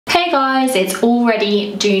Hey guys, it's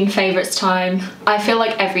already June favourites time. I feel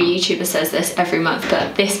like every YouTuber says this every month,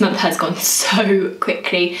 but this month has gone so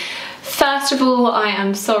quickly. First of all, I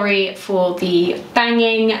am sorry for the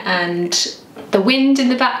banging and the wind in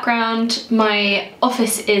the background. My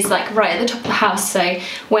office is like right at the top of the house, so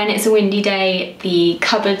when it's a windy day, the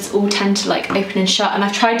cupboards all tend to like open and shut, and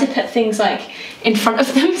I've tried to put things like in front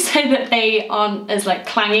of them so that they aren't as like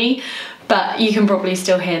clangy, but you can probably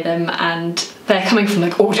still hear them and they're coming from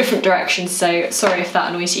like all different directions, so sorry if that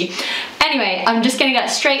annoys you. Anyway, I'm just gonna get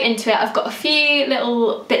straight into it. I've got a few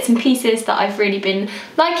little bits and pieces that I've really been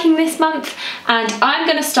liking this month, and I'm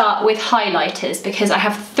gonna start with highlighters because I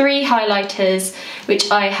have 3 highlighters which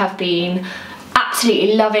I have been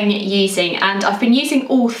absolutely loving using, and I've been using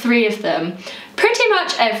all 3 of them pretty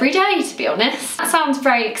much every day, to be honest. That sounds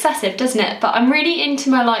very excessive, doesn't it? But I'm really into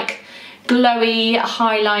my like glowy,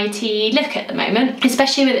 highlighty look at the moment,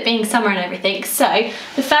 especially with it being summer and everything. So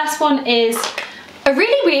the first one is a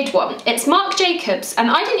really weird one. It's Marc Jacobs, and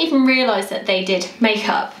I didn't even realise that they did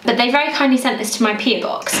makeup, but they very kindly sent this to my PO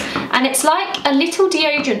box, and it's like a little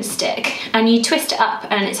deodorant stick, and you twist it up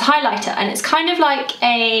and it's a highlighter, and it's kind of like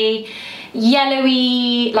a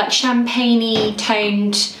yellowy, like champagne-y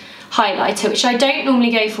toned highlighter, which I don't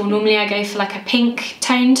normally go for. Normally I go for like a pink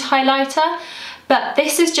toned highlighter. But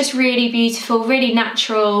this is just really beautiful, really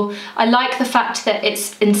natural. I like the fact that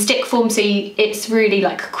it's in stick form, so it's really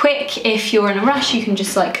like quick. If you're in a rush, you can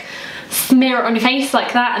just like smear it on your face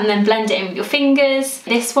like that and then blend it in with your fingers.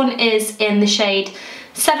 This one is in the shade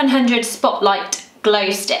 700 Spotlight Glow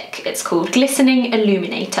Stick. It's called Glistening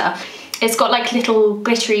Illuminator. It's got like little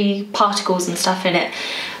glittery particles and stuff in it,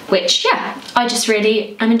 which, yeah, I just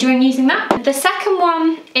really am enjoying using that. The second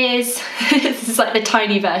one is, this is like the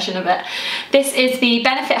tiny version of it. This is the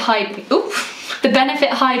Benefit High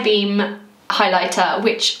Beam highlighter,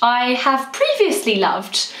 which I have previously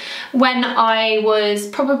loved when I was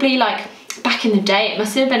probably like, back in the day, it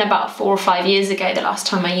must have been about 4 or 5 years ago the last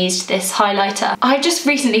time I used this highlighter. I've just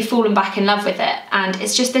recently fallen back in love with it, and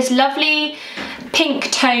it's just this lovely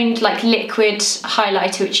pink toned like liquid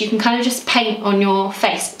highlighter which you can kind of just paint on your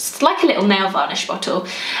face. It's like a little nail varnish bottle,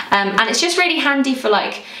 and it's just really handy for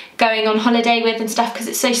like going on holiday with and stuff because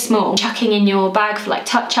it's so small, chucking in your bag for like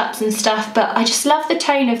touch-ups and stuff. But I just love the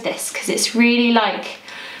tone of this because it's really like,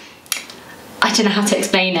 I don't know how to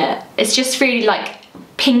explain it, it's just really like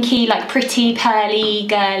pinky, like pretty, pearly,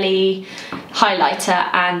 girly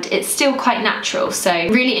highlighter, and it's still quite natural, so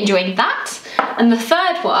really enjoying that. And the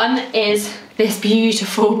third one is this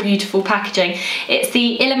beautiful, beautiful packaging. It's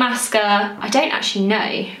the Illamasqua, I don't actually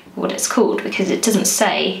know what it's called because it doesn't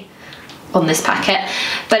say on this packet,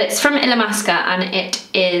 but it's from Illamasqua, and it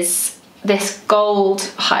is this gold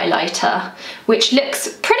highlighter, which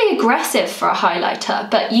looks pretty aggressive for a highlighter,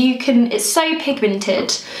 but you can, it's so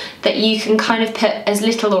pigmented that you can kind of put as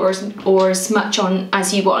little or as much on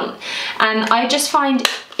as you want. And I just find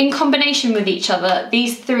in combination with each other,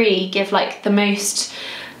 these 3 give like the most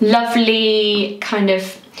lovely kind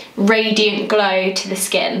of radiant glow to the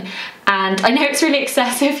skin. And I know it's really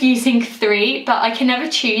excessive using 3, but I can never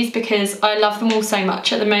choose because I love them all so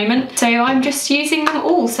much at the moment. So I'm just using them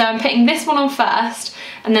all. So I'm putting this one on first,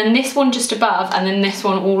 and then this one just above, and then this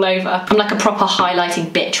one all over. I'm like a proper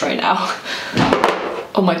highlighting bitch right now.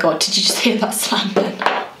 Oh my God, did you just hear that slam then?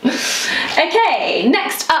 Okay,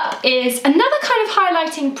 next up is another kind of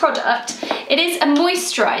highlighting product. It is a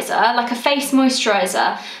moisturiser, like a face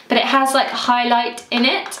moisturiser, but it has like highlight in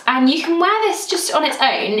it, and you can wear this just on its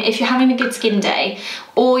own if you're having a good skin day,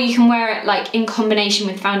 or you can wear it like in combination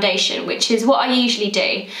with foundation, which is what I usually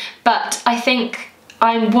do. But I think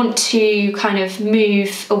I want to kind of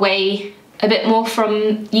move away a bit more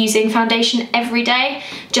from using foundation every day,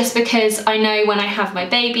 just because I know when I have my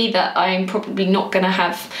baby that I'm probably not gonna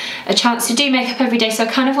have a chance to do makeup every day, so I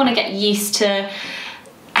kind of want to get used to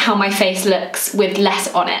how my face looks with less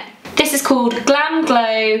on it. This is called Glam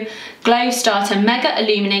Glow Glow Starter Mega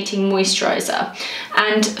Illuminating Moisturiser,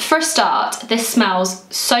 and for a start, this smells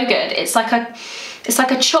so good. It's like a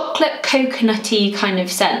chocolate coconutty kind of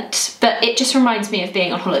scent, but it just reminds me of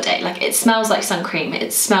being on holiday. Like, it smells like sun cream.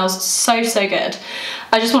 It smells so, so good.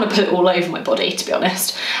 I just want to put it all over my body, to be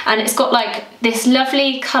honest. And it's got like this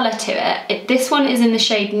lovely colour to it. This one is in the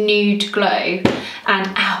shade Nude Glow, and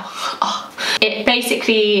ow, oh. It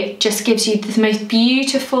basically just gives you the most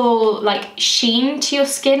beautiful like sheen to your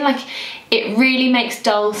skin. Like, it really makes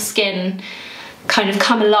dull skin kind of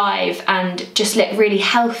come alive and just look really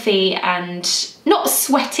healthy and not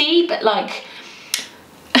sweaty, but like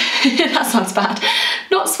that sounds bad,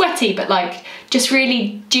 not sweaty, but like just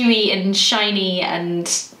really dewy and shiny and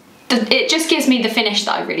it just gives me the finish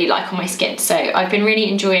that I really like on my skin, so I've been really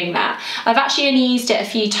enjoying that. I've actually only used it a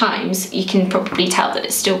few times. You can probably tell that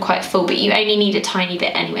it's still quite full, but you only need a tiny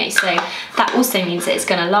bit anyway, so that also means that it's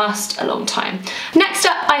going to last a long time. Next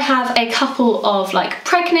up, I have a couple of like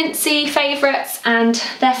pregnancy favourites, and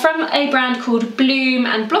they're from a brand called Bloom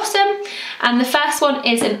and Blossom, and the first one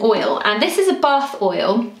is an oil, and this is a bath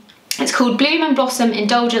oil. It's called Bloom and Blossom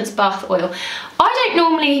Indulgence Bath Oil. I don't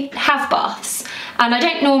normally have baths, and I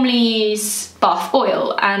don't normally use bath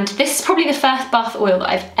oil, and this is probably the first bath oil that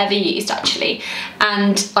I've ever used actually,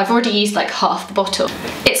 and I've already used like half the bottle.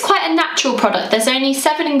 It's quite a natural product. There's only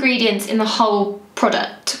 7 ingredients in the whole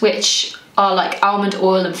product, which are like almond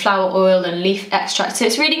oil and flower oil and leaf extract, so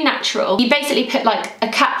it's really natural. You basically put like a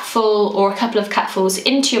capful or a couple of capfuls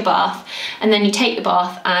into your bath, and then you take the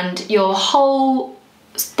bath, and your whole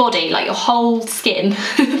body, like your whole skin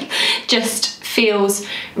just feels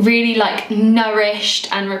really like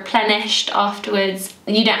nourished and replenished afterwards.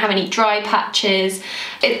 You don't have any dry patches.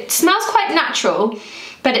 It smells quite natural,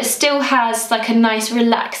 but it still has like a nice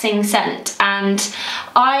relaxing scent, and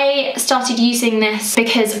I started using this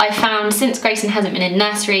because I found since Grayson hasn't been in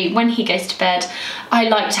nursery, when he goes to bed, I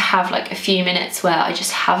like to have like a few minutes where I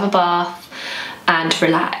just have a bath and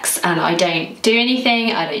relax, and I don't do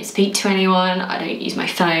anything, I don't speak to anyone, I don't use my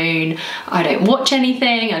phone, I don't watch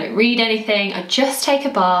anything, I don't read anything, I just take a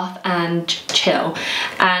bath and chill.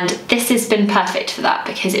 And this has been perfect for that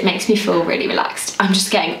because it makes me feel really relaxed. I'm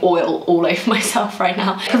just getting oil all over myself right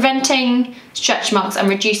now. Preventing stretch marks and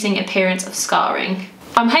reducing appearance of scarring.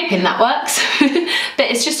 I'm hoping that works,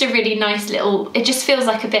 but it's just a really nice little, it just feels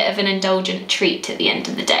like a bit of an indulgent treat at the end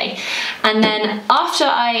of the day. And then after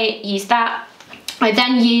I use that, I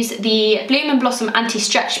then use the Bloom and Blossom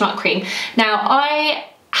Anti-Stretch Mark Cream. Now, I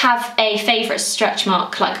have a favourite stretch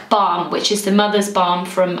mark like balm, which is the Mother's Balm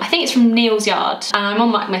from, I think it's from Neil's Yard, and I'm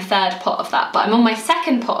on like my 3rd pot of that, but I'm on my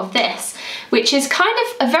 2nd pot of this, which is kind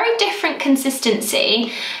of a very different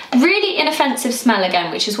consistency, really inoffensive smell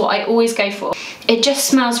again, which is what I always go for. It just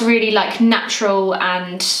smells really like natural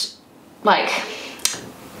and like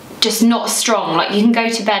just not strong. Like you can go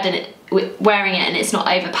to bed and wearing it and it's not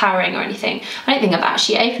overpowering or anything. I don't think I've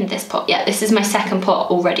actually opened this pot yet. This is my 2nd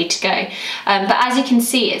pot all ready to go. But as you can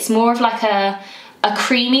see, it's more of like a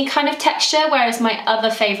creamy kind of texture, whereas my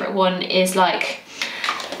other favourite one is like,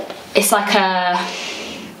 it's like a,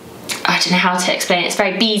 I don't know how to explain it, it's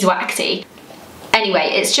very beeswaxy. Anyway,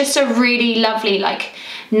 it's just a really lovely like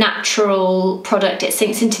natural product. It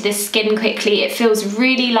sinks into the skin quickly. It feels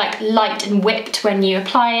really like light and whipped when you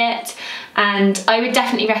apply it, and I would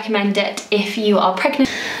definitely recommend it if you are pregnant.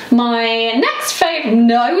 My next favourite,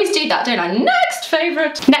 no, I always do that, don't I? Next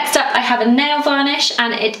favourite. Next up, I have a nail varnish,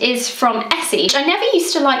 and it is from Essie. I never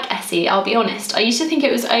used to like Essie, I'll be honest. I used to think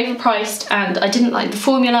it was overpriced, and I didn't like the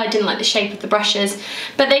formula, I didn't like the shape of the brushes,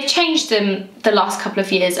 but they've changed them the last couple of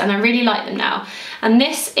years, and I really like them now. And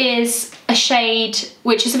this is a shade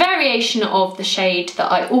which is a variation of the shade that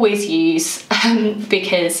I always use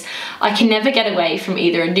because I can never get away from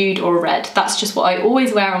either a nude or a red. That's just what I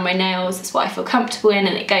always wear on my nails. It's what I feel comfortable in,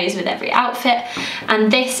 and it goes with every outfit.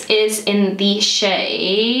 And this is in the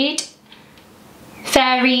shade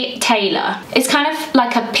Fairy Tailor. It's kind of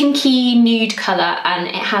like a pinky nude colour, and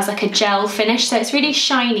it has like a gel finish, so it's really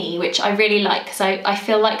shiny, which I really like because I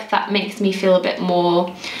feel like that makes me feel a bit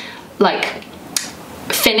more like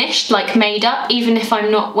finished, like made up, even if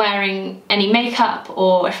I'm not wearing any makeup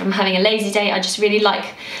or if I'm having a lazy day. I just really like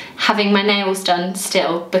having my nails done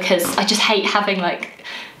still because I just hate having like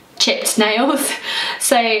chipped nails.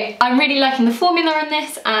 So I'm really liking the formula on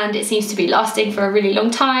this, and it seems to be lasting for a really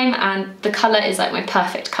long time, and the colour is like my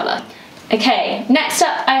perfect colour. Okay, next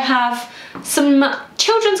up I have some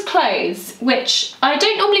children's clothes, which I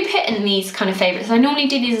don't normally put in these kind of favourites. I normally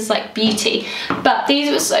do these as like beauty, but these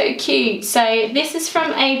were so cute. So this is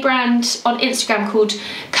from a brand on Instagram called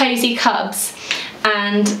Cozy Cubs,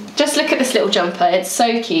 and just look at this little jumper. It's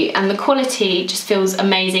so cute, and the quality just feels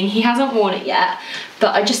amazing. He hasn't worn it yet,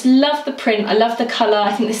 but I just love the print, I love the colour.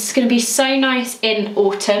 I think this is going to be so nice in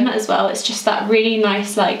autumn as well. It's just that really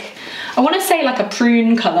nice, like, I want to say like a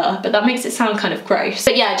prune colour, but that makes it sound kind of gross.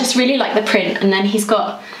 But yeah, I just really like the print. And then he's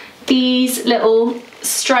got these little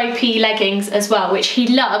stripy leggings as well, which he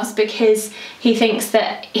loves because he thinks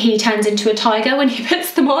that he turns into a tiger when he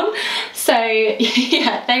puts them on. So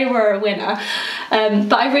yeah, they were a winner.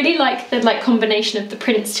 But I really like the combination of the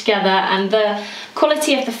prints together, and the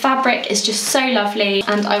quality of the fabric is just so lovely,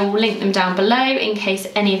 and I will link them down below in case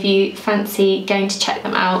any of you fancy going to check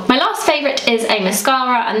them out. My last favourite is a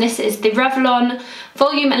mascara, and this is the Revlon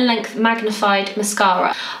Volume and Length Magnified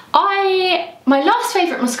Mascara. My last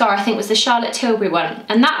favourite mascara I think was the Charlotte Tilbury one,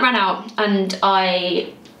 and that ran out, and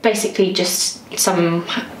I basically just some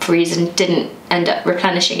reason didn't end up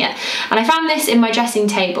replenishing it. And I found this in my dressing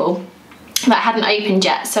table that I hadn't opened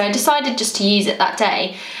yet, so I decided just to use it that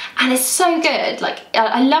day, and it's so good. Like,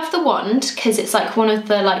 I love the wand because it's like one of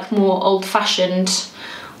the like more old-fashioned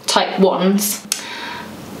type wands,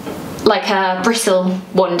 like a bristle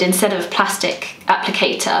wand instead of plastic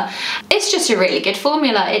applicator. It's just a really good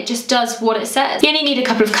formula. It just does what it says. You only need a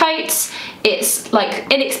couple of coats. It's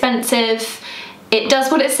like inexpensive. It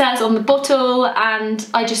does what it says on the bottle, and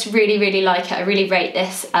I just really like it. I really rate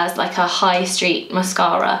this as like a high street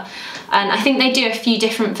mascara. And I think they do a few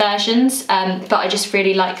different versions, but I just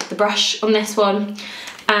really like the brush on this one.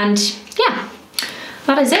 And yeah,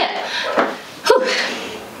 that is it. Whew.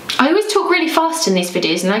 I always talk really fast in these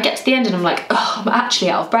videos, and I get to the end and I'm like, oh, I'm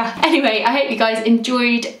actually out of breath. Anyway, I hope you guys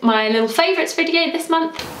enjoyed my little favourites video this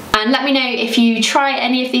month. And let me know if you try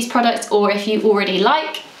any of these products or if you already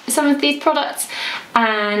like some of these products.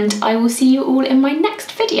 And I will see you all in my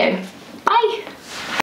next video.